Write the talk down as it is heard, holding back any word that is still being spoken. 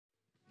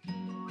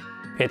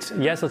It's,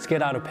 yes, let's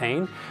get out of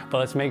pain, but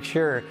let's make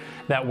sure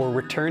that we're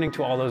returning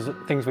to all those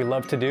things we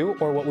love to do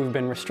or what we've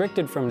been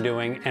restricted from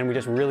doing, and we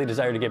just really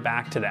desire to get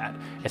back to that.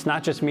 It's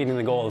not just meeting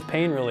the goal of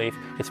pain relief,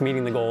 it's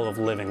meeting the goal of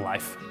living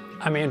life.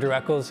 I'm Andrew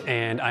Eccles,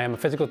 and I am a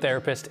physical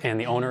therapist and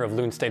the owner of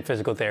Loon State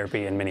Physical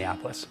Therapy in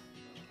Minneapolis.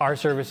 Our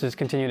services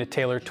continue to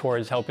tailor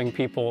towards helping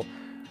people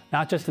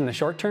not just in the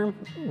short term,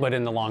 but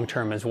in the long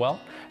term as well.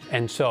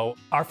 And so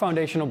our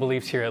foundational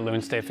beliefs here at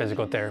Loon State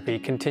Physical Therapy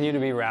continue to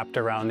be wrapped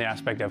around the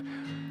aspect of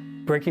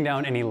breaking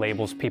down any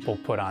labels people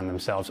put on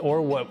themselves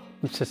or what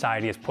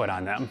society has put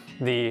on them.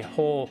 The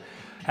whole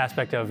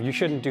aspect of you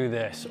shouldn't do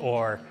this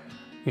or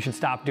you should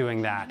stop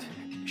doing that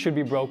should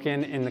be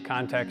broken in the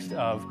context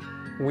of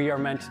we are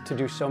meant to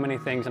do so many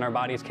things and our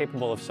body is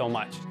capable of so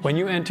much. When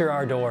you enter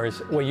our doors,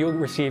 what you'll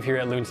receive here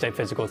at Loon State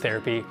Physical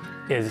Therapy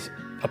is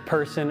a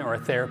person or a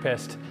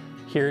therapist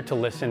here to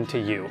listen to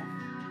you.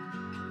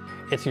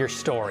 It's your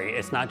story.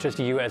 It's not just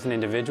you as an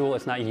individual.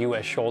 It's not you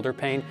as shoulder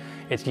pain.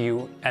 It's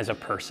you as a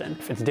person.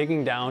 It's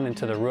digging down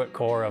into the root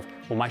core of,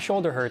 well, my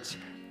shoulder hurts,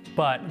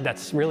 but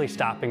that's really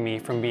stopping me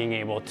from being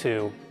able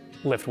to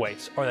lift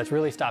weights, or that's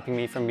really stopping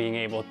me from being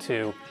able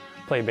to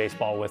play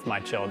baseball with my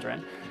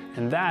children.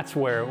 And that's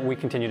where we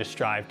continue to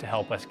strive to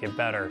help us get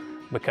better,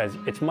 because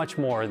it's much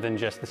more than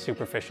just the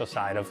superficial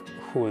side of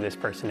who this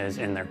person is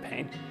in their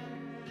pain.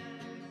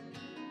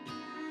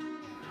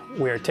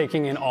 We are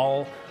taking in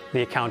all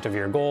the account of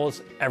your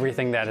goals,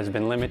 everything that has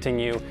been limiting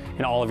you,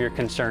 and all of your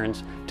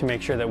concerns to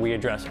make sure that we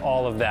address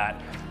all of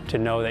that, to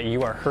know that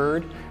you are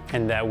heard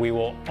and that we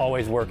will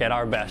always work at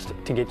our best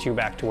to get you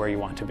back to where you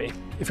want to be.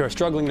 If you're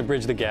struggling to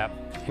bridge the gap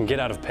and get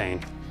out of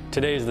pain,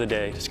 today is the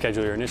day to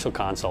schedule your initial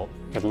consult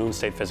with Loon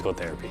State Physical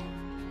Therapy.